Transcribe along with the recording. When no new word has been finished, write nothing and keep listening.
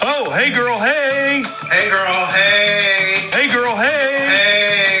Hey girl, hey. Hey girl, hey. Hey girl, hey.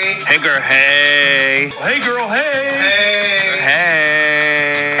 Hey. Hey girl, hey. Hey girl, hey. Hey.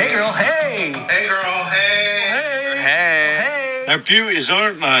 Hey. Hey girl, hey. Hey girl, hey. Hey. They're beauties,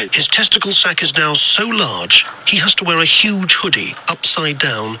 aren't they? His testicle sac is now so large, he has to wear a huge hoodie upside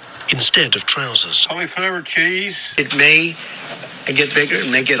down instead of trousers. Cauliflower cheese. It may get bigger, it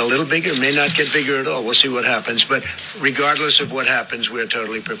may get a little bigger, it may not get bigger at all. We'll see what happens. But regardless of what happens, we're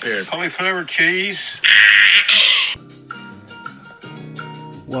totally prepared. Cauliflower cheese.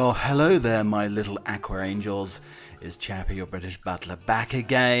 Well, hello there, my little aqua angels. Is Chappie, your British butler, back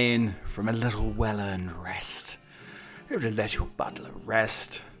again from a little well-earned rest. You have to let your butler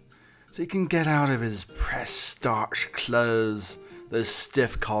rest so he can get out of his pressed starch clothes, those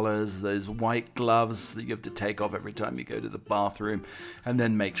stiff collars, those white gloves that you have to take off every time you go to the bathroom, and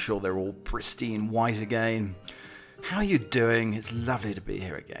then make sure they're all pristine white again. How are you doing? It's lovely to be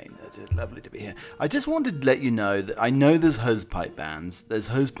here again. It's lovely to be here. I just wanted to let you know that I know there's hosepipe bans. There's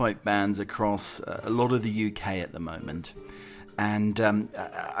hosepipe bans across a lot of the UK at the moment, and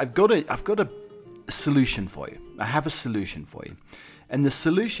I've got a solution for you. I have a solution for you, and the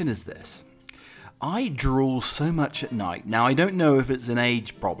solution is this. I drool so much at night. Now, I don't know if it's an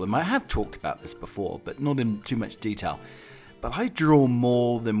age problem. I have talked about this before, but not in too much detail. But I drool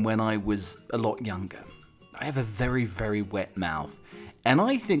more than when I was a lot younger. I have a very, very wet mouth. And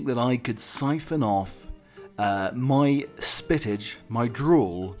I think that I could siphon off my spittage, my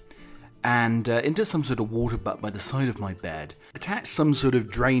drool, and into some sort of water butt by the side of my bed. Attach some sort of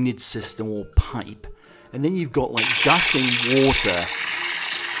drainage system or pipe. And then you've got like gushing water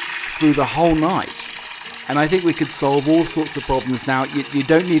through the whole night. And I think we could solve all sorts of problems. Now, you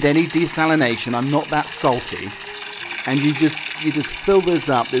don't need any desalination. I'm not that salty. And you just fill this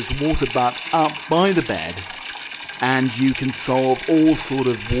water butt up by the bed, and you can solve all sort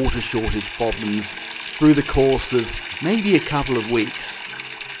of water shortage problems through the course of maybe a couple of weeks.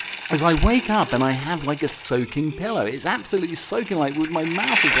 As I wake up and I have like a soaking pillow. It's absolutely soaking, like my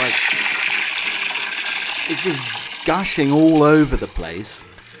mouth is like, it's just gushing all over the place.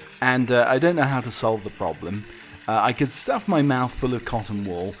 And I don't know how to solve the problem. I could stuff my mouth full of cotton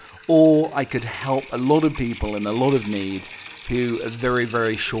wool, or I could help a lot of people in a lot of need who are very,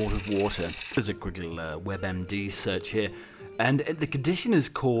 very short of water. There's a quick little WebMD search here. And the condition is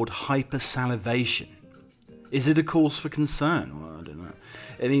called hypersalivation. Is it a cause for concern? Well, I don't know.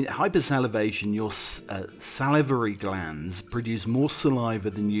 I mean, hypersalivation, your salivary glands produce more saliva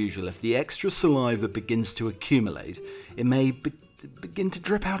than usual. If the extra saliva begins to accumulate, it may begin to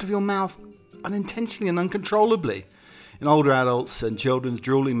drip out of your mouth unintentionally and uncontrollably. In older adults and children,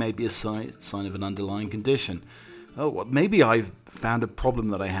 drooling may be a sign of an underlying condition. Oh, well, maybe I've found a problem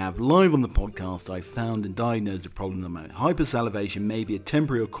that I have. Live on the podcast, I found and diagnosed a problem that I have. Hypersalivation may be a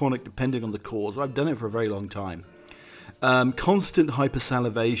temporary or chronic depending on the cause. I've done it for a very long time. Constant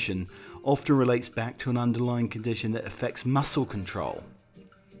hypersalivation often relates back to an underlying condition that affects muscle control.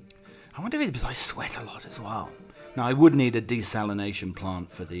 I wonder if it's because I sweat a lot as well. Now, I would need a desalination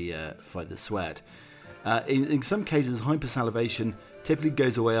plant for the sweat. In some cases, hypersalivation typically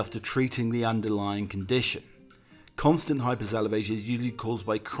goes away after treating the underlying condition. Constant hypersalivation is usually caused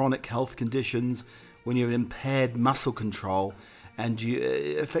by chronic health conditions when you have impaired muscle control, and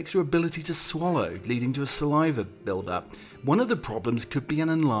it affects your ability to swallow, leading to a saliva buildup. One of the problems could be an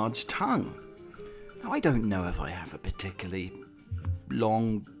enlarged tongue. Now, I don't know if I have a particularly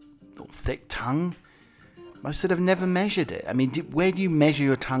long or thick tongue. I sort of never measured it. I mean, where do you measure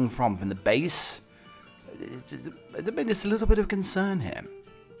your tongue from? From the base? It's a little bit of concern here.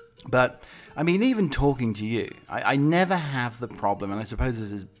 But, I mean, even talking to you, I never have the problem, and I suppose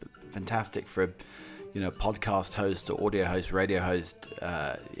this is fantastic for a podcast host or audio host, radio host,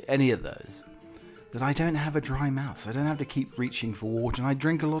 any of those, that I don't have a dry mouth. So I don't have to keep reaching for water, and I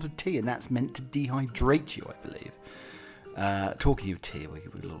drink a lot of tea, and that's meant to dehydrate you, I believe. Talking of tea, we'll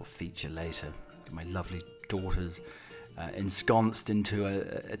give a little feature later. My lovely daughters ensconced into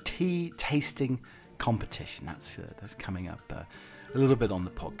a tea tasting competition. That's coming up a little bit on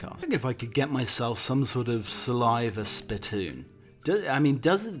the podcast. I think if I could get myself some sort of saliva spittoon. Does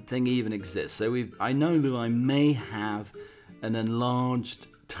the thing even exist? So I know that I may have an enlarged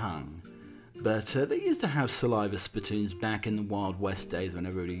tongue, but they used to have saliva spittoons back in the Wild West days when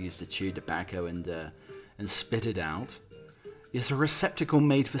everybody used to chew tobacco and spit it out. It's a receptacle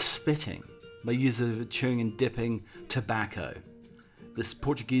made for spitting by use of chewing and dipping tobacco. This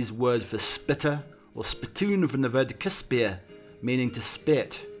Portuguese word for spitter or spittoon from the word cuspir, meaning to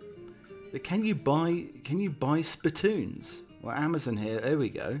spit. But can you buy spittoons? Well, Amazon here, there we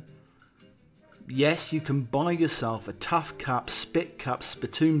go. Yes, you can buy yourself a Tough Cup, Spit Cup,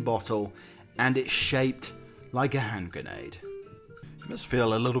 Spittoon bottle, and it's shaped like a hand grenade. You must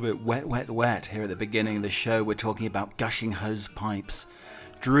feel a little bit wet here at the beginning of the show. We're talking about gushing hose pipes,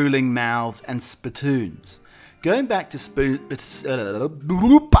 drooling mouths, and spittoons. Going back to spittoons. If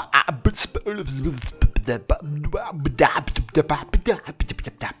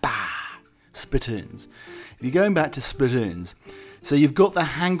you're going back to spittoons, so you've got the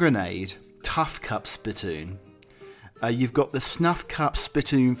hand grenade Tough Cup spittoon. You've got the Snuff Cup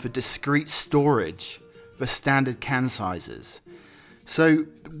spittoon for discreet storage for standard can sizes. So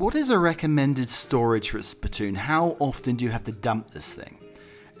what is a recommended storage for a spittoon? How often do you have to dump this thing?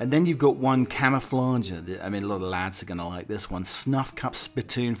 And then you've got one camouflage. I mean, a lot of lads are going to like this one. Snuff Cup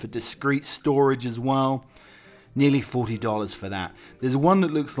spittoon for discreet storage as well. Nearly $40 for that. There's one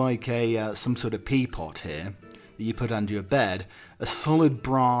that looks like some sort of pea pot here that you put under your bed. A solid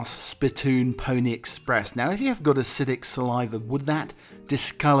brass spittoon Pony Express. Now, if you have got acidic saliva, would that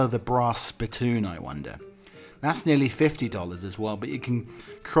discolor the brass spittoon, I wonder? That's nearly $50 as well, but you can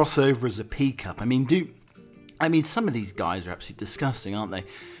cross over as a pea cup. I mean, some of these guys are absolutely disgusting, aren't they?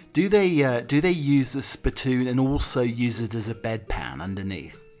 Do they use the spittoon and also use it as a bedpan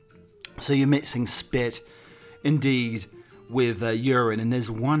underneath? So you're mixing spit, indeed, with urine, and there's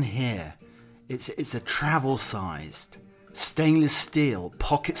one here. It's a travel-sized stainless steel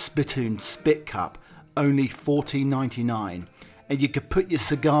pocket spittoon spit cup, only $14.99, and you could put your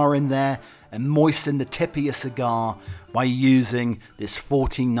cigar in there and moisten the tip of your cigar by using this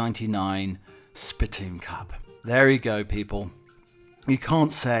 $14.99 spittoon cup. There you go, people. You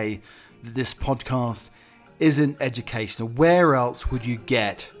can't say that this podcast isn't educational. Where else would you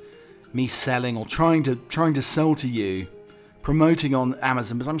get me selling or trying to sell to you, promoting on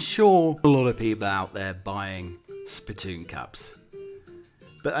Amazon? Because I'm sure a lot of people out there buying spittoon cups.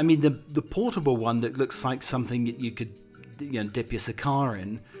 But I mean, the portable one that looks like something that you could dip your cigar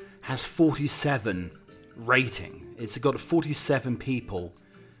in has 47 rating. It's got 47 people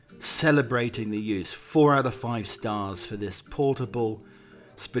celebrating the use. 4 out of 5 stars for this portable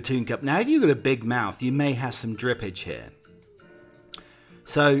spittoon cup. Now, if you've got a big mouth, you may have some drippage here.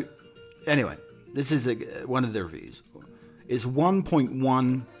 So, anyway, this is one of the reviews. It's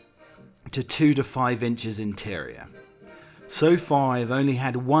 1.1 to 2 to 5 inches interior. So far, I've only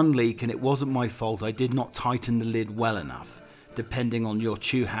had one leak, and it wasn't my fault. I did not tighten the lid well enough. Depending on your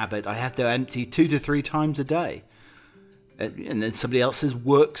chew habit, I have to empty 2 to 3 times a day. And then somebody else says,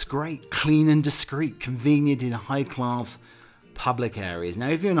 works great, clean and discreet, convenient in high-class public areas. Now,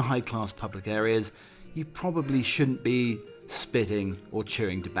 if you're in high-class public areas, you probably shouldn't be spitting or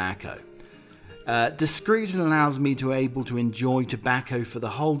chewing tobacco. Discreet and allows me to able to enjoy tobacco for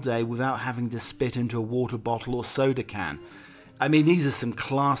the whole day without having to spit into a water bottle or soda can. I mean, these are some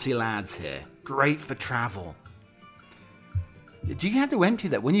classy lads here. Great for travel. Do you have to empty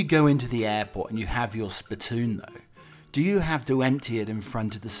that when you go into the airport and you have your spittoon, though? Do you have to empty it in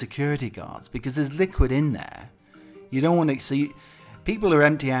front of the security guards? Because there's liquid in there. You don't want to see... People are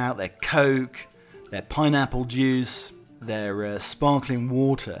emptying out their Coke, their pineapple juice, their sparkling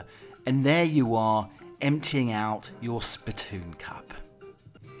water, and there you are emptying out your spittoon cup.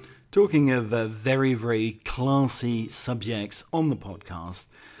 Talking of very, very classy subjects on the podcast,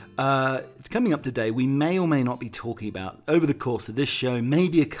 it's coming up today. We may or may not be talking about, over the course of this show,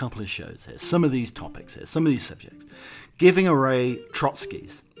 maybe a couple of shows here, some of these topics here, some of these subjects. Giving away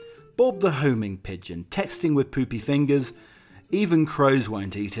Trotskys, Bob the homing pigeon, texting with poopy fingers, even crows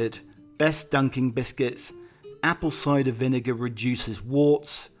won't eat it, best dunking biscuits, apple cider vinegar reduces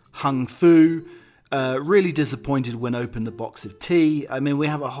warts, hung fu, really disappointed when opened a box of tea. I mean, we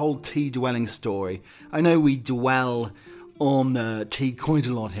have a whole tea dwelling story. I know we dwell on tea quite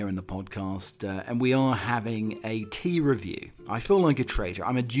a lot here in the podcast, and we are having a tea review. I feel like a traitor.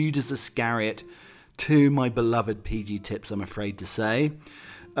 I'm a Judas Iscariot to my beloved PG Tips, I'm afraid to say.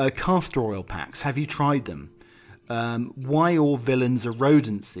 Castor oil packs, have you tried them? Why all villains are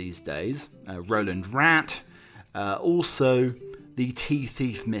rodents these days? Roland Rat. Also, the Tea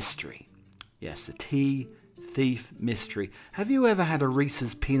Thief Mystery. Yes, the Tea Thief Mystery. Have you ever had a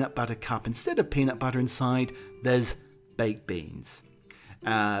Reese's peanut butter cup? Instead of peanut butter inside, there's baked beans.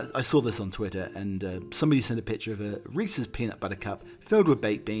 I saw this on Twitter, and somebody sent a picture of a Reese's peanut butter cup filled with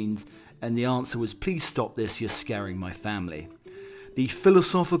baked beans, and the answer was, please stop this, you're scaring my family. The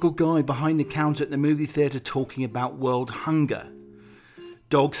philosophical guy behind the counter at the movie theatre talking about world hunger.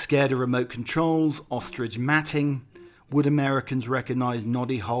 Dogs scared of remote controls, ostrich matting. Would Americans recognise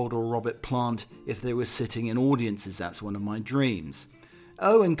Noddy Holt or Robert Plant if they were sitting in audiences? That's one of my dreams.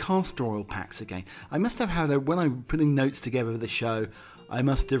 Oh, and castor oil packs again. I must have had, when I'm putting notes together for the show, I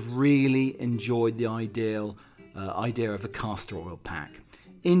must have really enjoyed the idea of a castor oil pack.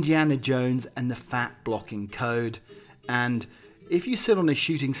 Indiana Jones and the fat blocking code. And if you sit on a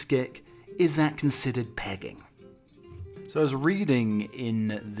shooting stick, is that considered pegging? So I was reading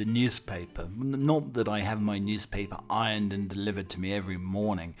in the newspaper, not that I have my newspaper ironed and delivered to me every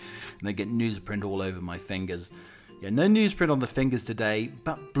morning, and I get newsprint all over my fingers. Yeah, no newsprint on the fingers today,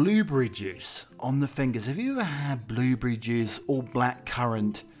 but blueberry juice on the fingers. Have you ever had blueberry juice or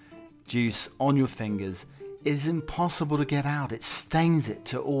blackcurrant juice on your fingers? It is impossible to get out. It stains it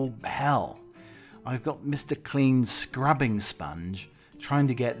to all hell. I've got Mr. Clean scrubbing sponge trying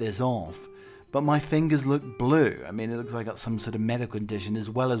to get this off. But my fingers look blue. I mean, it looks like I got some sort of medical condition as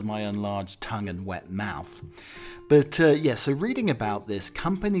well as my enlarged tongue and wet mouth. But so reading about this,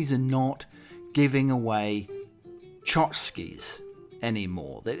 companies are not giving away tchotchkes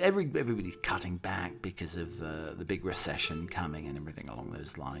anymore. Everybody's cutting back because of the big recession coming and everything along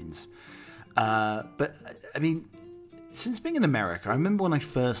those lines. But, I mean, since being in America, I remember when I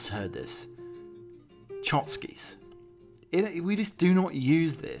first heard this, tchotchkes. We just do not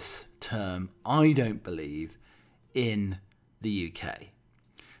use this term, I don't believe, in the UK.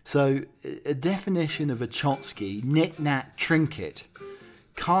 So, a definition of a tchotchke, knick-knack, trinket.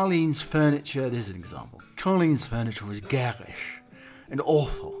 Carlene's furniture, this is an example. Carlene's furniture was garish and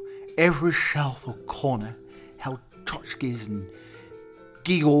awful. Every shelf or corner held tchotchkes and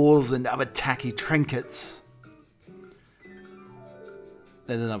gewgaws and other tacky trinkets.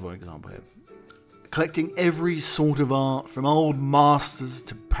 There's another example here. Collecting every sort of art, from old masters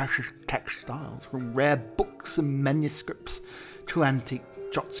to precious textiles, from rare books and manuscripts to antique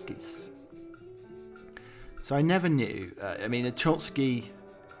tchotchkes. So I never knew. A tchotchke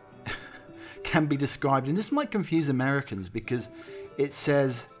can be described, and this might confuse Americans because it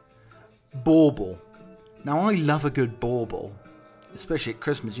says bauble. Now, I love a good bauble, especially at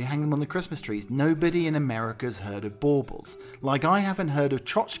Christmas. You hang them on the Christmas trees. Nobody in America has heard of baubles. Like I haven't heard of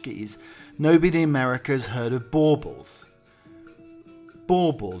tchotchkes, nobody in America has heard of baubles.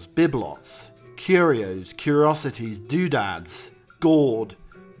 Baubles, bibelots, curios, curiosities, doodads, gourd,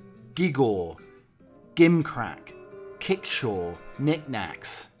 gewgaw, gimcrack, kickshaw,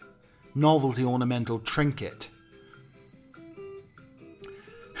 knickknacks, novelty ornamental trinket.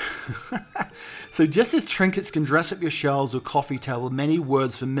 So just as trinkets can dress up your shelves or coffee table, many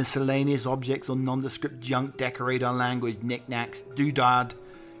words for miscellaneous objects or nondescript junk decorate our language: knickknacks, doodad,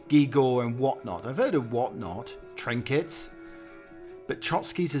 gewgaw, and whatnot. I've heard of whatnot, trinkets, but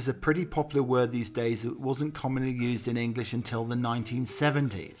tchotchkes is a pretty popular word these days. It wasn't commonly used in English until the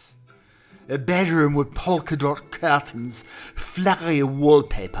 1970s. A bedroom with polka dot curtains, flurry of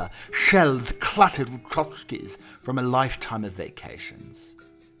wallpaper, shelves cluttered with tchotchkes from a lifetime of vacations.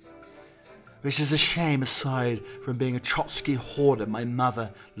 Which is a shame, aside from being a tchotchke hoarder my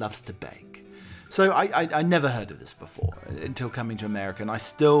mother loves to bake. So I never heard of this before until coming to America, and I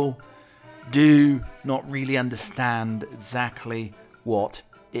still do not really understand exactly what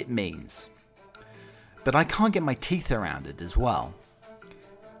it means. But I can't get my teeth around it as well.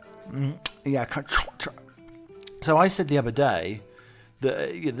 Yeah, so I said the other day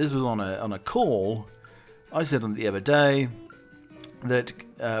that this was on a call. I said the other day that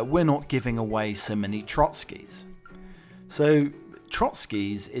we're not giving away so many tchotchkes. So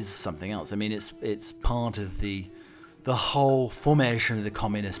tchotchkes is something else. I mean, it's part of the whole formation of the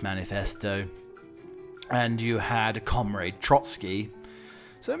Communist Manifesto, and you had Comrade Trotsky.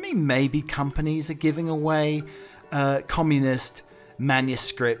 So I mean, maybe companies are giving away communist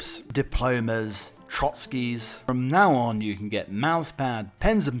manuscripts, diplomas, Trotskys. From now on, you can get mousepad,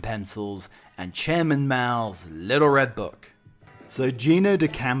 pens and pencils, and Chairman Mao's Little Red Book. So Gino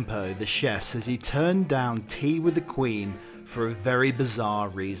D'Acampo, the chef, says he turned down tea with the Queen for a very bizarre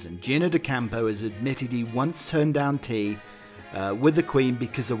reason. Gino D'Acampo has admitted he once turned down tea with the Queen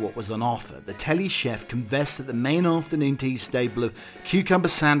because of what was on offer. The telly chef confessed that the main afternoon tea staple of cucumber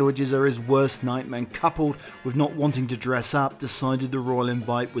sandwiches are his worst nightmare, and coupled with not wanting to dress up, decided the royal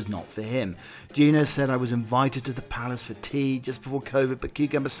invite was not for him. Gino said, "I was invited to the palace for tea just before COVID, but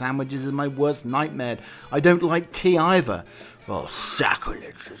cucumber sandwiches is my worst nightmare. I don't like tea either." Oh,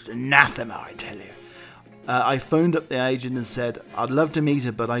 sacrilege, it's anathema, I tell you. I phoned up the agent and said, "I'd love to meet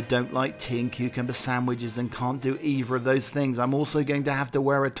her, but I don't like tea and cucumber sandwiches and can't do either of those things. I'm also going to have to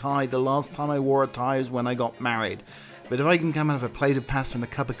wear a tie. The last time I wore a tie was when I got married. But if I can come and have a plate of pasta and a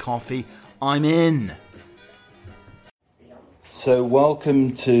cup of coffee, I'm in." So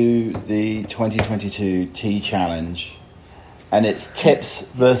welcome to the 2022 Tea Challenge. And it's Tips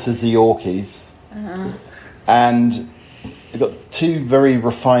versus the Yorkies. And we've got two very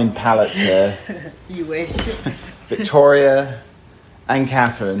refined palates here. You wish. Victoria and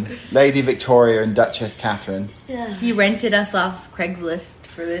Catherine, Lady Victoria and Duchess Catherine. He rented us off Craigslist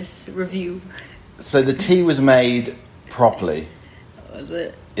for this review. So the tea was made properly. Was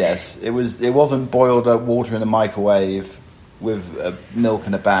it? Yes, it was. It wasn't boiled up water in a microwave with milk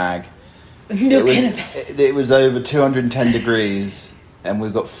in a bag. It was over 210 degrees, and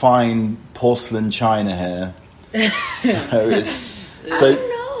we've got fine porcelain china here.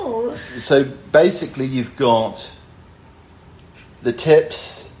 So basically, you've got the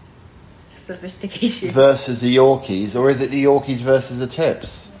tips Sophistication. versus the Yorkies, or is it the Yorkies versus the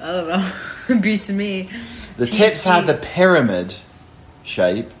tips? I don't know. Beats me. The tips have the pyramid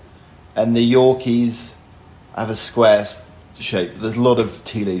shape, and the Yorkies have a square shape. There's a lot of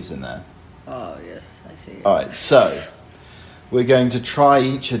tea leaves in there. Oh, yes, I see. All right, so we're going to try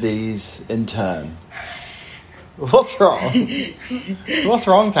each of these in turn. What's wrong? What's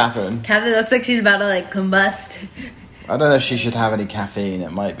wrong, Catherine? Catherine looks like she's about to, like, combust. I don't know if she should have any caffeine.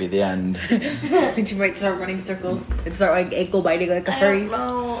 It might be the end. I think she might start running circles and start, like, ankle biting like a furry.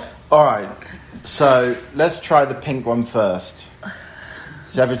 All right, so let's try the pink one first.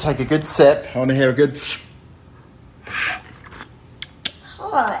 So have you take a good sip. I want to hear a good... It's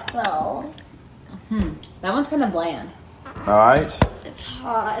hot, though. That one's kind of bland. All right. It's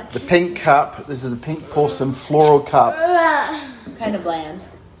hot. The pink cup. This is the pink porcelain floral cup. Kind of bland.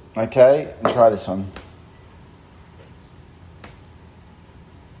 Okay, and try this one.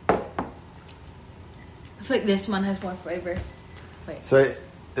 I feel like this one has more flavor. Wait. So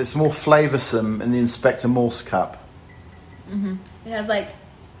it's more flavoursome in the Inspector Morse cup. It has, like...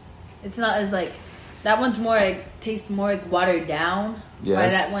 It's not as, like... That one's more, like... Tastes more, like, watered down. Yes. While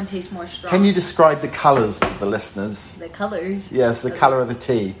that one tastes more strong. Can you describe the colours to the listeners? The colours? Yes, the colour of the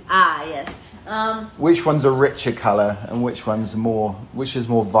tea. Ah, yes. Which one's a richer colour and which is more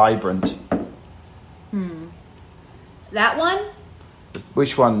vibrant? That one?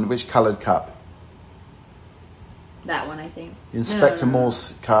 Which coloured cup? That one, I think. The Inspector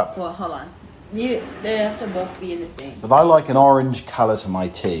Morse cup. Well, hold on. They have to both be in the thing. But I like an orange colour to my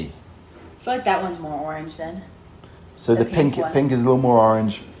tea. I feel like that one's more orange then. So The the pink pink one. pink is a little more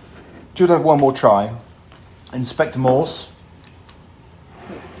orange. Do you have one more try? Inspector Morse.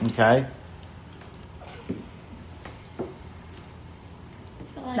 Okay.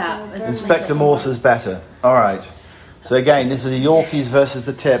 That is Inspector Morse is better. All right. So again, this is the Yorkies versus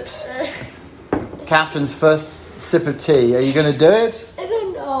the tips. Catherine's first sip of tea. Are you going to do it? I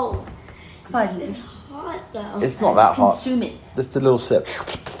don't know. Fudge. It's hot, though. It's not that hot. Consume it. Just a little sip.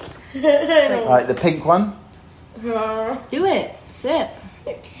 All right, the pink one. Do it. Sip.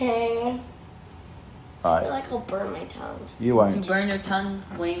 Okay. All I feel right, like I'll burn my tongue. you If you won't. burn your tongue,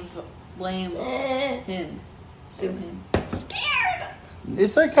 blame Eh, him. Sue him. scared.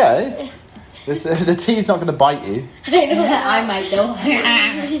 It's okay. The tea's not going to bite you. I know. I might though.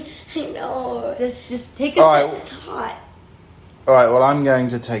 I know. just take a All sip. right, It's hot. all right. Well, I'm going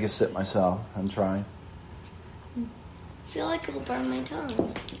to take a sip myself and try. I feel like it'll burn my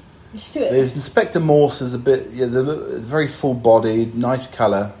tongue. Just do it. The Inspector Morse is a bit, they're very full-bodied, nice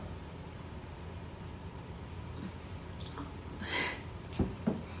colour.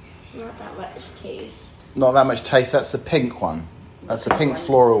 Not that much taste. Not that much taste. That's the pink one. That's the pink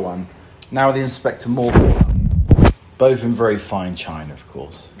floral one. Now the Inspector Morse. Both in very fine china, of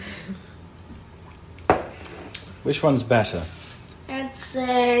course. Which one's better? I'd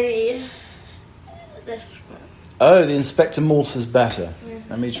say this one. Oh, the Inspector Morse is better.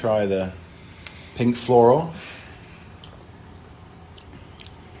 Let me try the pink floral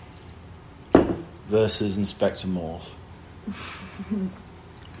versus Inspector Morse.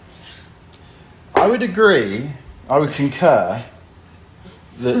 I would agree, I would concur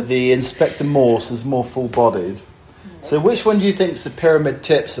that the Inspector Morse is more full-bodied. So which one do you think is the pyramid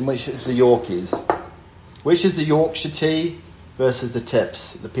tips and which is the Yorkies? Which is the Yorkshire tea versus the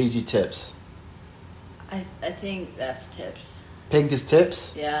tips, the PG tips? I think that's tips. Pink is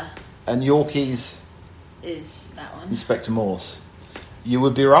tips Yeah, and Yorkies is that one. Inspector Morse. You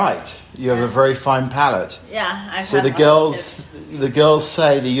would be right. You have a very fine palate. Yeah, I've So had the lots of tips. girls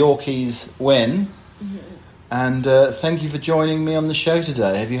say the Yorkies win. And thank you for joining me on the show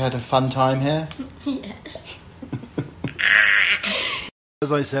today. Have you had a fun time here? Yes.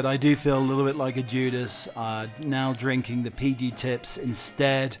 As I said, I do feel a little bit like a Judas now drinking the PG tips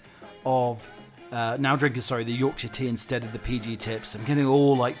instead of the Yorkshire tea instead of the PG tips. I'm getting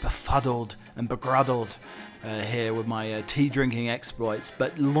all like befuddled and begruddled here with my tea drinking exploits,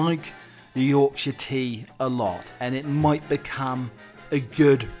 but like the Yorkshire tea a lot, and it might become a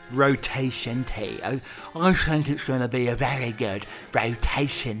good rotation tea. I think it's going to be a very good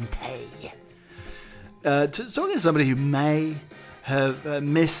rotation tea. Talking to somebody who may have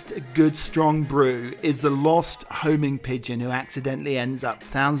missed a good strong brew is the lost homing pigeon who accidentally ends up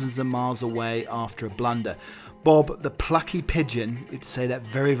thousands of miles away after a blunder. Bob, the plucky pigeon, you'd say that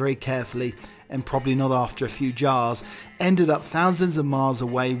very, very carefully and probably not after a few jars, ended up thousands of miles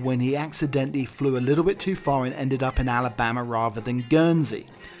away when he accidentally flew a little bit too far and ended up in Alabama rather than Guernsey.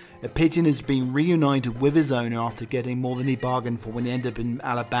 A pigeon has been reunited with his owner after getting more than he bargained for when he ended up in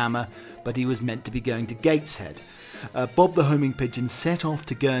Alabama, but he was meant to be going to Gateshead. Bob the homing pigeon set off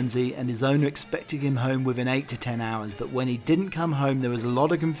to Guernsey and his owner expected him home within 8 to 10 hours, but when he didn't come home there was a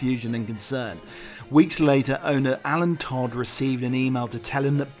lot of confusion and concern. Weeks later, owner Alan Todd received an email to tell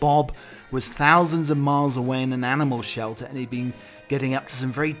him that Bob was thousands of miles away in an animal shelter and he'd been getting up to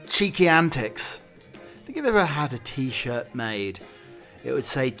some very cheeky antics. I think you've ever had a t-shirt made. It would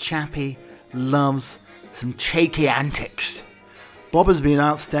say, Chappie loves some cheeky antics. Bob has been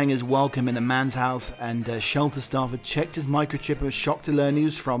out staying his welcome in a man's house and shelter staff had checked his microchip and was shocked to learn he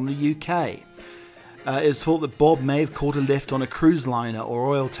was from the UK. It was thought that Bob may have caught a lift on a cruise liner or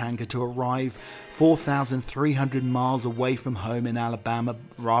oil tanker to arrive 4,300 miles away from home in Alabama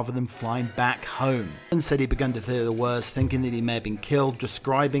rather than flying back home. And said he began to fear the worst, thinking that he may have been killed,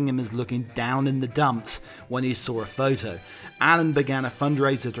 describing him as looking down in the dumps when he saw a photo. Alan began a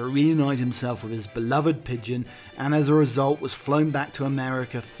fundraiser to reunite himself with his beloved pigeon and as a result was flown back to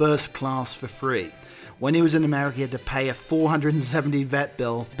America first class for free. When he was in America he had to pay a $470 vet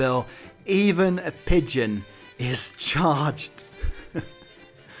bill. Even a pigeon is charged.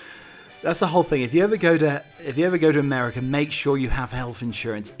 That's the whole thing. If you ever go to America, make sure you have health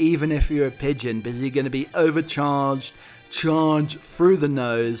insurance, even if you're a pigeon, because you're going to be overcharged, charged through the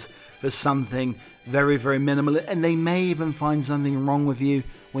nose for something very, very minimal. And they may even find something wrong with you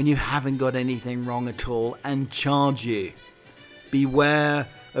when you haven't got anything wrong at all and charge you. Beware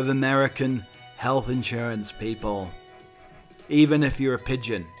of American health insurance, people. Even if you're a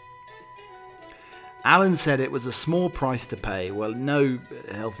pigeon. Alan said it was a small price to pay. Well, no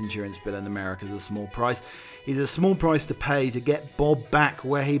health insurance bill in America is a small price. It's a small price to pay to get Bob back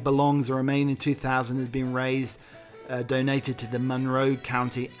where he belongs. The remaining 2,000 has been donated to the Monroe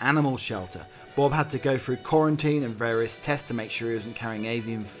County Animal Shelter. Bob had to go through quarantine and various tests to make sure he wasn't carrying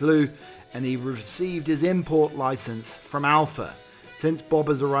avian flu, and he received his import license from Alpha. Since Bob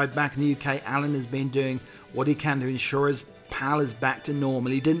has arrived back in the UK, Alan has been doing what he can to ensure his pal is back to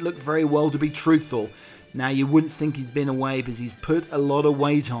normal. He didn't look very well, to be truthful. Now you wouldn't think he's been away because he's put a lot of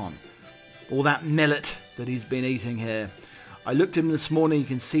weight on. All that millet that he's been eating here. I looked at him this morning, you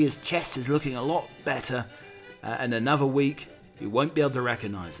can see his chest is looking a lot better. In another week, you won't be able to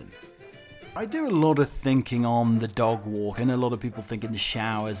recognise him. I do a lot of thinking on the dog walk, and a lot of people think in the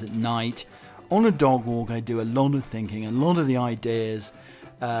showers at night. On a dog walk, I do a lot of thinking, a lot of the ideas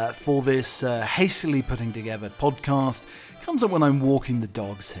for this hastily putting together podcast comes up when I'm walking the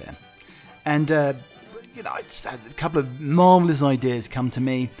dogs here. And, I just had a couple of marvellous ideas come to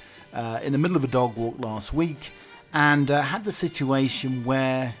me in the middle of a dog walk last week, and had the situation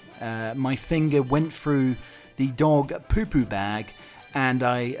where my finger went through the dog poo-poo bag and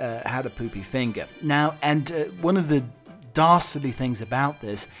I had a poopy finger. Now, and one of the dastardly things about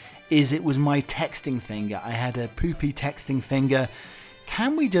this is it was my texting finger. I had a poopy texting finger.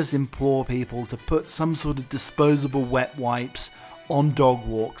 Can we just implore people to put some sort of disposable wet wipes on dog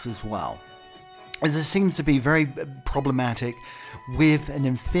walks as well? As it seems to be very problematic with an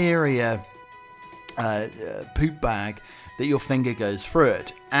inferior poop bag that your finger goes through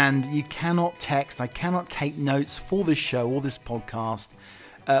it. And you cannot text, I cannot take notes for this show or this podcast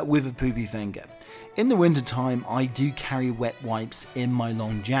with a poopy finger. In the wintertime, I do carry wet wipes in my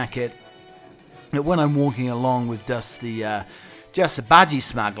long jacket. But when I'm walking along with just the budgie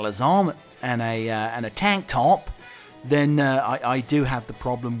smugglers on and a tank top, then I do have the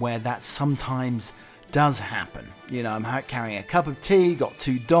problem where that sometimes does happen. You know, I'm carrying a cup of tea, got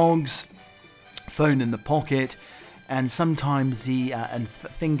two dogs, phone in the pocket, and sometimes the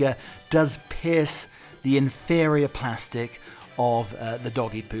finger does pierce the inferior plastic of the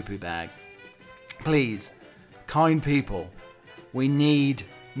doggy poo-poo bag. Please, kind people, we need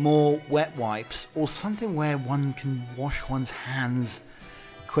more wet wipes or something where one can wash one's hands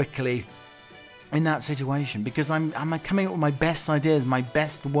quickly in that situation, because I'm coming up with my best ideas, my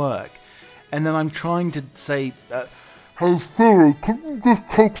best work, and then I'm trying to say, hey Siri, can you just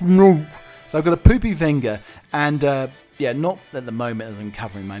take notes? So I've got a poopy finger, and not at the moment as I'm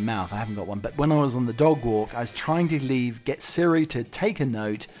covering my mouth, I haven't got one, but when I was on the dog walk, I was trying to get Siri to take a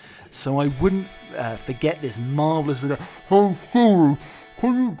note so I wouldn't forget this marvellous, hey Siri,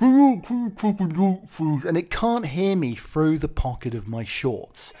 can you take a note, please? And it can't hear me through the pocket of my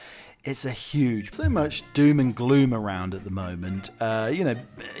shorts. It's a huge, so much doom and gloom around at the moment.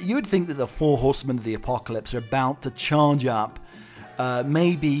 You would think that the 4 horsemen of the apocalypse are about to charge up,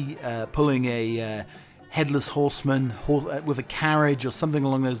 maybe pulling a headless horseman with a carriage or something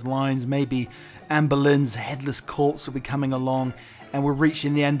along those lines. Maybe Anne Boleyn's headless corpse will be coming along, and we're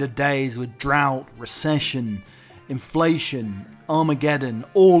reaching the end of days with drought, recession, inflation, Armageddon,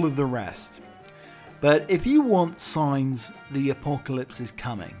 all of the rest. But if you want signs the apocalypse is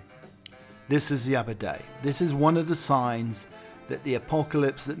coming, this is the other day. This is one of the signs that the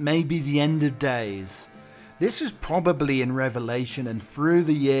apocalypse, that may be the end of days. This was probably in Revelation, and through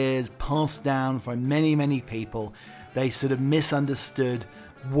the years passed down from many, many people. They sort of misunderstood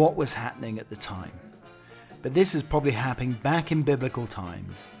what was happening at the time. But this is probably happening back in biblical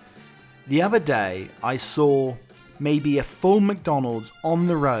times. The other day I saw maybe a full McDonald's on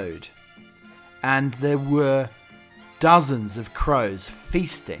the road, and there were dozens of crows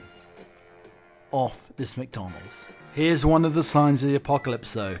feasting off this McDonald's. Here's one of the signs of the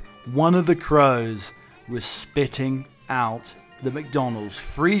apocalypse though. One of the crows was spitting out the McDonald's.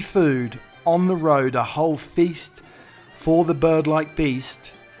 Free food on the road, a whole feast for the bird-like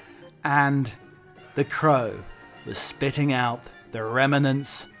beast, and the crow was spitting out the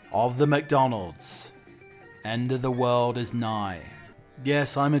remnants of the McDonald's. End of the world is nigh.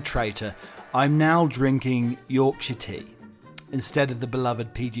 Yes, I'm a traitor. I'm now drinking Yorkshire tea instead of the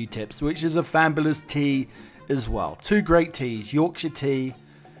beloved PG Tips, which is a fabulous tea as well. 2 great teas, Yorkshire tea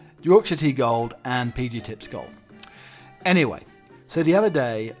Gold and PG Tips Gold. Anyway, so the other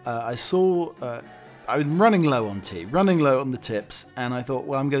day I saw, I was running low on tea, running low on the tips, and I thought,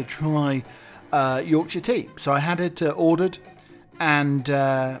 well, I'm going to try Yorkshire tea. So I had it ordered, and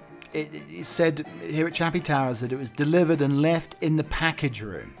it said here at Chappie Towers that it was delivered and left in the package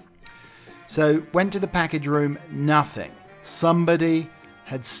room. So went to the package room, nothing. Somebody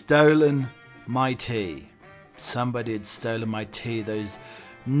had stolen my tea. Somebody had stolen my tea, those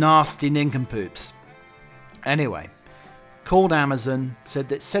nasty nincompoops. Anyway, called Amazon, said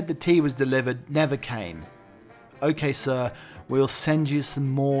the tea was delivered, never came. Okay, sir, we'll send you some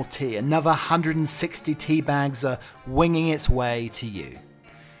more tea. Another 160 tea bags are winging its way to you.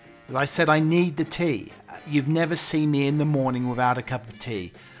 But I said, I need the tea. You've never seen me in the morning without a cup of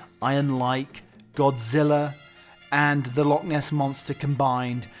tea. I am like Godzilla and the Loch Ness Monster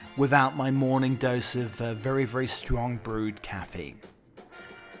combined without my morning dose of very, very strong brewed caffeine.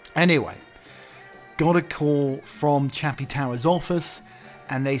 Anyway, got a call from Chappie Towers office,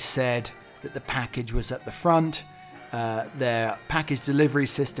 and they said that the package was at the front. Their package delivery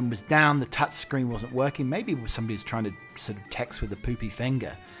system was down. The touch screen wasn't working. Maybe somebody's trying to sort of text with a poopy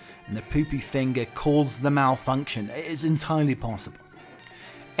finger, and the poopy finger caused the malfunction. It is entirely possible.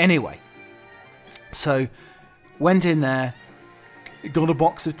 Anyway, so went in there, got a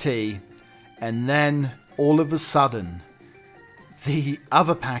box of tea, and then all of a sudden, the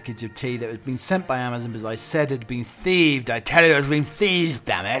other package of tea that had been sent by Amazon, because I said it had been thieved, I tell you it has been thieved,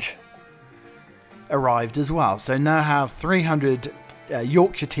 damn it, arrived as well. So now I have 300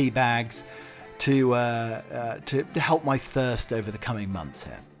 Yorkshire tea bags to help my thirst over the coming months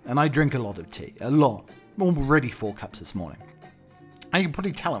here. And I drink a lot of tea, a lot. Already 4 cups this morning. And you can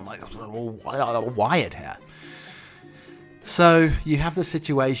probably tell I'm like all wired here. So you have the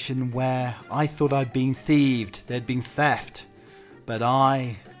situation where I thought I'd been thieved, there'd been theft, but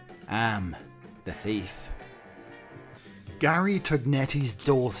I am the thief. Gary Tognetti's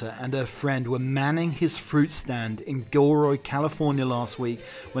daughter and her friend were manning his fruit stand in Gilroy, California last week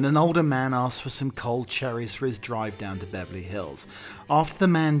when an older man asked for some cold cherries for his drive down to Beverly Hills. After the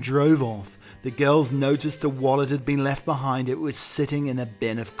man drove off, the girls noticed a wallet had been left behind. It was sitting in a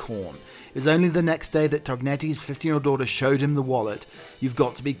bin of corn. It was only the next day that Tognetti's 15-year-old daughter showed him the wallet. You've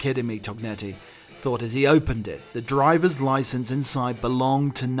got to be kidding me, Tognetti thought as he opened it. The driver's license inside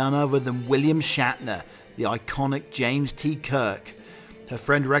belonged to none other than William Shatner, the iconic James T. Kirk. Her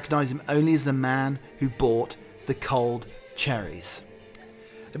friend recognized him only as the man who bought the cold cherries.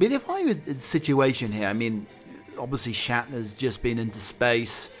 I mean, if I was in the situation here, I mean, obviously Shatner's just been into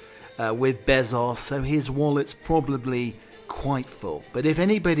space with Bezos, so his wallet's probably quite full. But if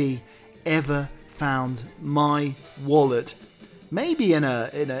anybody ever found my wallet, maybe in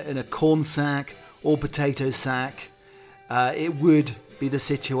a corn sack or potato sack, it would be the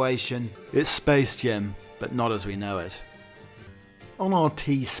situation. It's Space Jam, but not as we know it. On our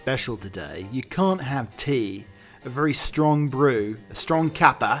tea special today, you can't have tea, a very strong brew, a strong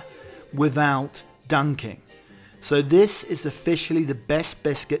cuppa, without dunking. So this is officially the best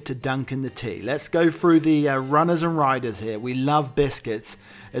biscuit to dunk in the tea. Let's go through the runners and riders here. We love biscuits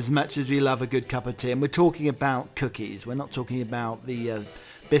as much as we love a good cup of tea. And we're talking about cookies. We're not talking about the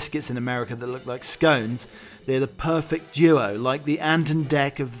biscuits in America that look like scones. They're the perfect duo, like the Ant and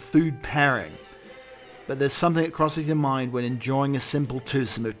Dec of food pairing. But there's something that crosses your mind when enjoying a simple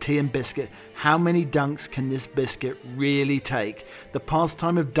twosome of tea and biscuit. How many dunks can this biscuit really take? The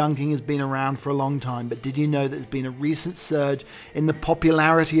pastime of dunking has been around for a long time, but did you know that there's been a recent surge in the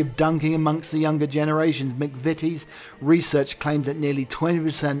popularity of dunking amongst the younger generations? McVitie's research claims that nearly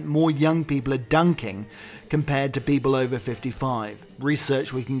 20% more young people are dunking compared to people over 55.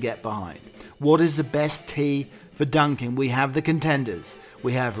 Research we can get behind. What is the best tea for dunking? We have the contenders.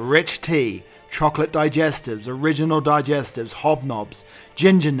 We have rich tea, chocolate digestives, original digestives, hobnobs,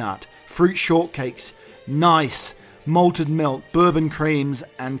 ginger nut, fruit shortcakes, nice, malted milk, bourbon creams,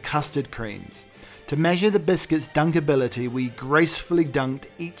 and custard creams. To measure the biscuit's dunkability, we gracefully dunked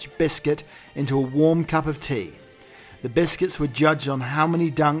each biscuit into a warm cup of tea. The biscuits were judged on how many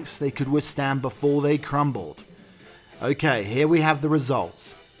dunks they could withstand before they crumbled. Okay, here we have the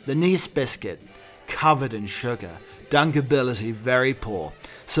results. The Nice biscuit, covered in sugar. Dunkability very poor.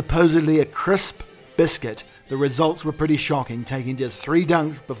 Supposedly a crisp biscuit, the results were pretty shocking, taking just 3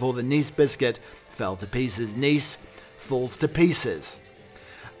 dunks before the Nice biscuit fell to pieces. Nice falls to pieces.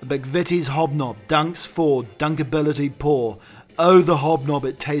 McVitie's hobnob, dunks 4, dunkability poor. Oh, the hobnob,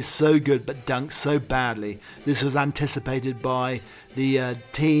 it tastes so good but dunks so badly. This was anticipated by the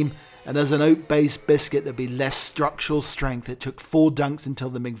team, and as an oat-based biscuit there'd be less structural strength. It took 4 dunks until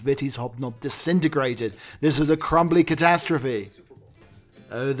the McVitie's hobnob disintegrated. This was a crumbly catastrophe.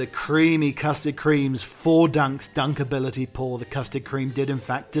 Oh, the creamy custard creams, 4 dunks, dunkability poor. The custard cream did in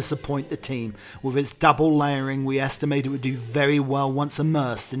fact disappoint the team. With its double layering, we estimated it would do very well once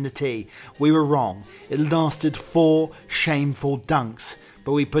immersed in the tea. We were wrong. It lasted 4 shameful dunks.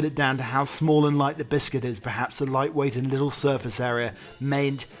 But we put it down to how small and light the biscuit is, perhaps a lightweight and little surface area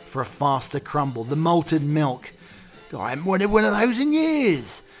made for a faster crumble. The malted milk. God, I haven't wanted one of those in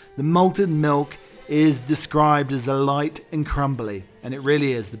years. The malted milk is described as a light and crumbly, and it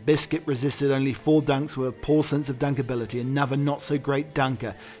really is. The biscuit resisted only 4 dunks with a poor sense of dunkability. Another not so great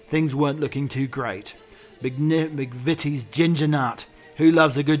dunker. Things weren't looking too great. McVitie's ginger nut. Who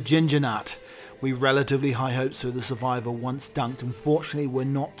loves a good ginger nut? We relatively high hopes for the survivor once dunked. Unfortunately, we're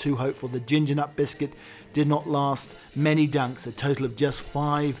not too hopeful. The ginger nut biscuit did not last many dunks, a total of just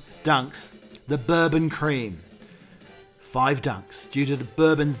 5 dunks. The bourbon cream. 5 dunks. Due to the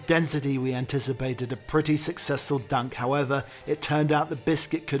bourbon's density, we anticipated a pretty successful dunk. However, it turned out the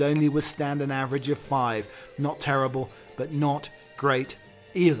biscuit could only withstand an average of 5. Not terrible, but not great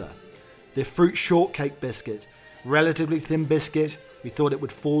either. The fruit shortcake biscuit. Relatively thin biscuit. We thought it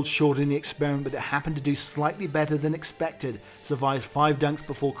would fall short in the experiment, but it happened to do slightly better than expected. Survived 5 dunks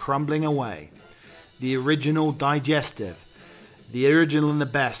before crumbling away. The original digestive. The original and the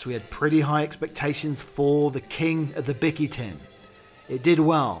best. We had pretty high expectations for the king of the Bicky tin. It did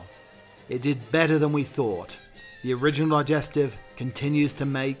well. It did better than we thought. The original digestive continues to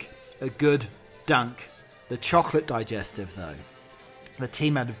make a good dunk. The chocolate digestive, though. The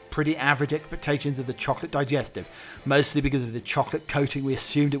team had pretty average expectations of the chocolate digestive, mostly because of the chocolate coating. We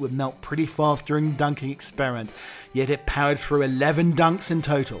assumed it would melt pretty fast during the dunking experiment, yet it powered through 11 dunks in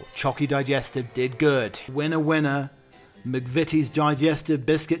total. Chocky digestive did good. Winner, McVitie's digestive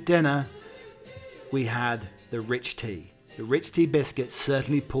biscuit dinner. We had the rich tea. The rich tea biscuit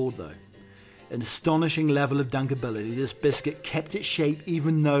certainly pulled though. An astonishing level of dunkability. This biscuit kept its shape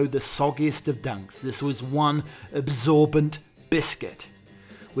even though the soggiest of dunks. This was one absorbent biscuit.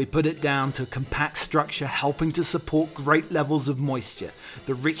 We put it down to compact structure, helping to support great levels of moisture.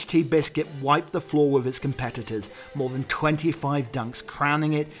 The rich tea biscuit wiped the floor with its competitors, more than 25 dunks,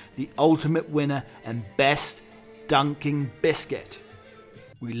 crowning it the ultimate winner and best dunking biscuit.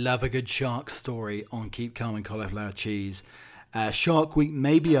 We love a good shark story on Keep Calm and Cauliflower Cheese. Shark Week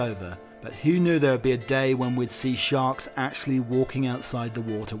may be over, but who knew there would be a day when we'd see sharks actually walking outside the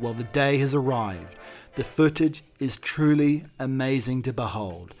water? Well, the day has arrived. The footage is truly amazing to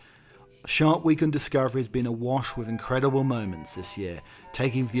behold. Shark Week on Discovery has been awash with incredible moments this year,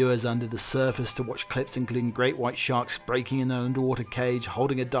 taking viewers under the surface to watch clips including great white sharks breaking in an underwater cage,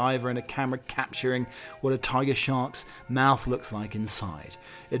 holding a diver and a camera capturing what a tiger shark's mouth looks like inside.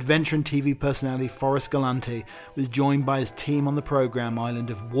 Adventure and TV personality Forrest Galante was joined by his team on the program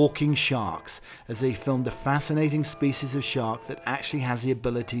island of Walking Sharks as they filmed a fascinating species of shark that actually has the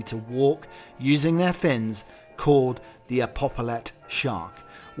ability to walk using their fins, called the apophyllete shark.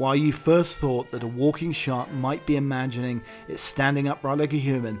 While you first thought that a walking shark might be imagining it standing upright like a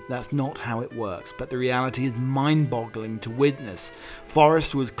human, that's not how it works, but the reality is mind-boggling to witness.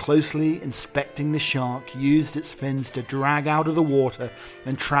 Forrest was closely inspecting the shark, used its fins to drag out of the water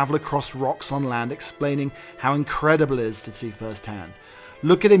and travel across rocks on land, explaining how incredible it is to see firsthand.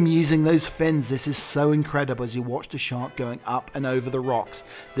 Look at him using those fins. This is so incredible as you watch the shark going up and over the rocks.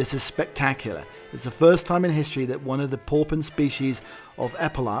 This is spectacular. It's the first time in history that one of the porpoise species of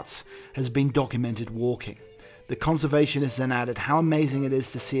epaulets has been documented walking. The conservationists then added how amazing it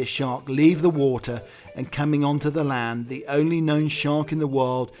is to see a shark leave the water and coming onto the land, the only known shark in the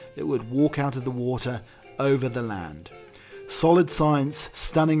world that would walk out of the water over the land. Solid science,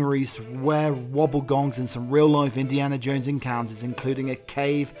 stunning reefs, rare wobblegongs and some real-life Indiana Jones encounters, including a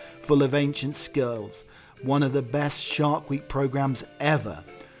cave full of ancient skulls. One of the best Shark Week programs ever.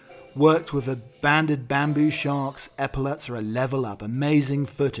 Worked with banded bamboo sharks, epaulets are a level up. Amazing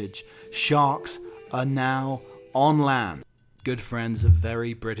footage. Sharks are now on land. Good friends of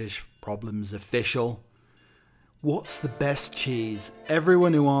Very British Problems Official. What's the best cheese?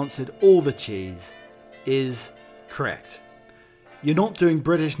 Everyone who answered all the cheese is correct. You're not doing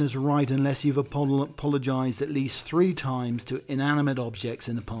Britishness right unless you've apologised at least 3 times to inanimate objects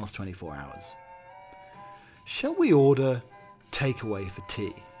in the past 24 hours. Shall we order takeaway for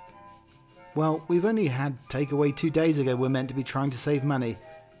tea? Well, we've only had takeaway 2 days ago. We're meant to be trying to save money.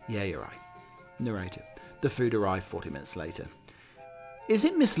 Yeah, you're right. Narrator. The food arrived 40 minutes later. Is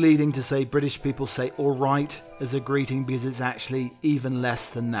it misleading to say British people say alright as a greeting because it's actually even less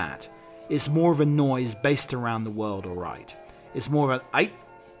than that? It's more of a noise based around the world, alright. It's more of an "ait,"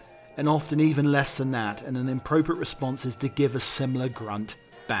 and often even less than that, and an appropriate response is to give a similar grunt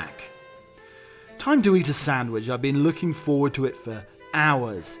back. Time to eat a sandwich. I've been looking forward to it for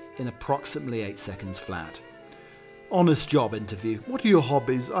hours in approximately 8 seconds flat. Honest job interview. What are your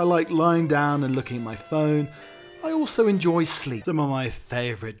hobbies? I like lying down and looking at my phone. I also enjoy sleep. Some of my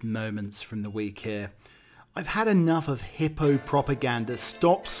favourite moments from the week here. I've had enough of hippo propaganda.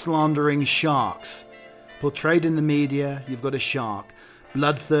 Stop slandering sharks. Portrayed in the media, you've got a shark.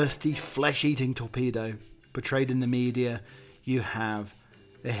 Bloodthirsty, flesh-eating torpedo. Portrayed in the media, you have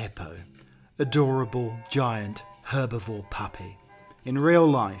a hippo. Adorable, giant, herbivore puppy. In real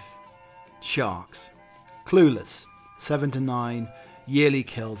life, sharks. Clueless, 7 to 9 yearly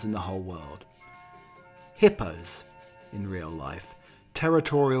kills in the whole world. Hippos, in real life.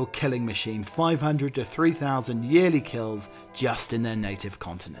 Territorial killing machine, 500 to 3,000 yearly kills just in their native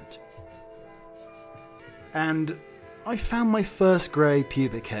continent. And I found my first grey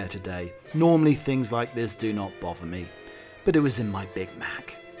pubic hair today. Normally things like this do not bother me, but it was in my Big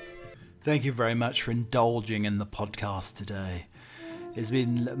Mac. Thank you very much for indulging in the podcast today. It's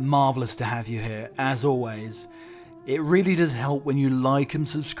been marvellous to have you here, as always. It really does help when you like and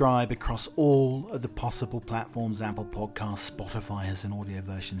subscribe across all of the possible platforms. Apple Podcasts, Spotify has an audio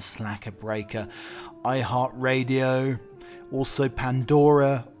version, Slacker, Breaker, iHeartRadio, also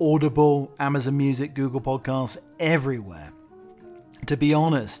Pandora, Audible, Amazon Music, Google Podcasts, everywhere. To be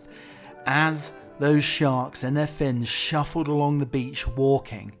honest, as those sharks and their fins shuffled along the beach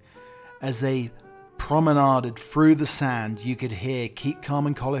walking, as they promenaded through the sand, you could hear Keep Calm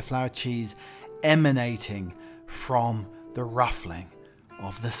and Cauliflower Cheese emanating from the ruffling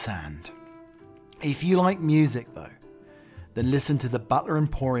of the sand. If you like music though, then listen to the Butler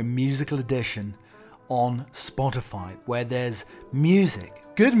Emporium Musical Edition on Spotify, where there's music,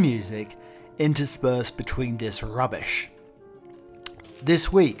 good music, interspersed between this rubbish.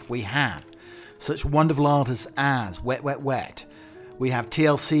 This week we have such wonderful artists as Wet Wet Wet. We have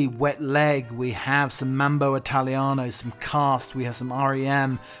TLC, Wet Leg. We have some Mambo Italiano, some Cast. We have some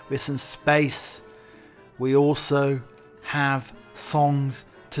REM. We have some Space. We also have songs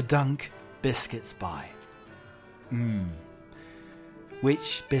to dunk biscuits by.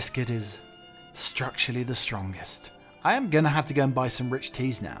 Which biscuit is structurally the strongest? I am going to have to go and buy some rich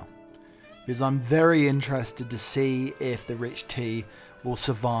teas now, because I'm very interested to see if the rich tea will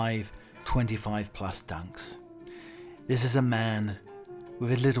survive 25 plus dunks. This is a man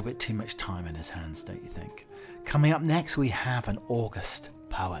with a little bit too much time in his hands, don't you think? Coming up next, we have an August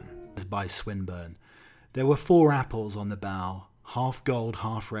poem. It's by Swinburne. There were 4 apples on the bough, half gold,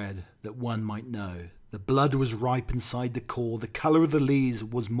 half red, that one might know. The blood was ripe inside the core, the colour of the leaves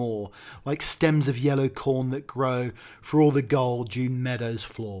was more, like stems of yellow corn that grow for all the gold June meadows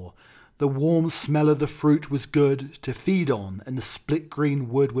floor. The warm smell of the fruit was good to feed on, and the split green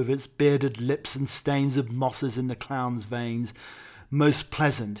wood with its bearded lips and stains of mosses in the clown's veins, most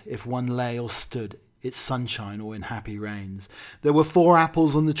pleasant if one lay or stood its sunshine or in happy rains. There were 4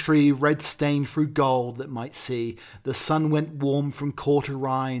 apples on the tree, red stained through gold that might see. The sun went warm from core to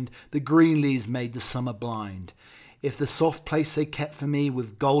rind, the green leaves made the summer blind. If the soft place they kept for me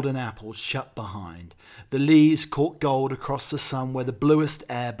with golden apples shut behind, the leaves caught gold across the sun where the bluest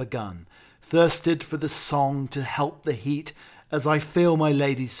air begun, thirsted for the song to help the heat as I feel my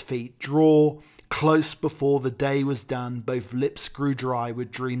lady's feet draw Close before the day was done, both lips grew dry with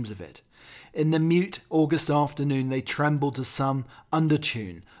dreams of it. In the mute August afternoon they trembled to some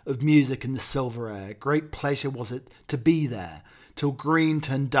undertune of music in the silver air. Great pleasure was it to be there, till green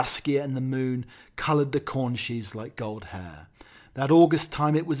turned duskier and the moon coloured the corn sheaves like gold hair. That August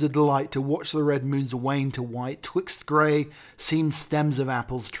time it was a delight to watch the red moons wane to white. Twixt grey seamed stems of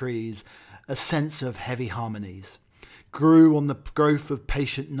apples trees, a sense of heavy harmonies grew on the growth of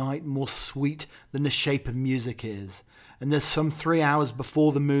patient night, more sweet than the shape of music is. And there's some 3 hours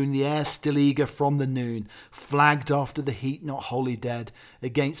before the moon, the air still eager from the noon, flagged after the heat not wholly dead,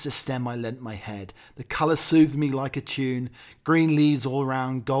 against the stem I leant my head. The colour soothed me like a tune, green leaves all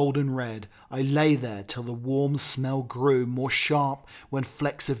round, gold and red. I lay there till the warm smell grew more sharp when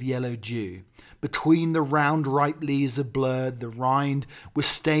flecks of yellow dew. Between the round ripe leaves are blurred, the rind was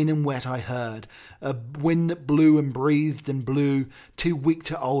stained and wet I heard, a wind that blew and breathed and blew, too weak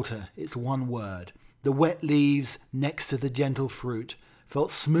to alter its one word. The wet leaves next to the gentle fruit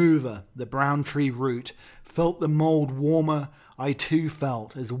felt smoother, the brown tree root felt the mould warmer. I too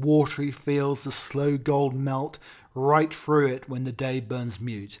felt as watery feels the slow gold melt right through it when the day burns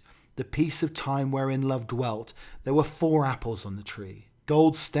mute. The peace of time wherein love dwelt. There were 4 apples on the tree.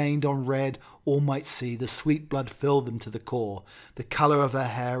 Gold stained on red, all might see, the sweet blood filled them to the core. The colour of her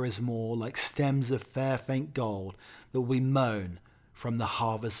hair is more like stems of fair faint gold that will be mown from the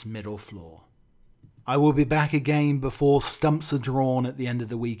harvest's middle floor. I will be back again before stumps are drawn at the end of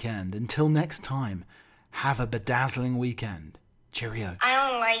the weekend. Until next time, have a bedazzling weekend. Cheerio. I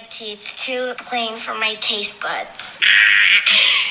don't like tea. It's too plain for my taste buds.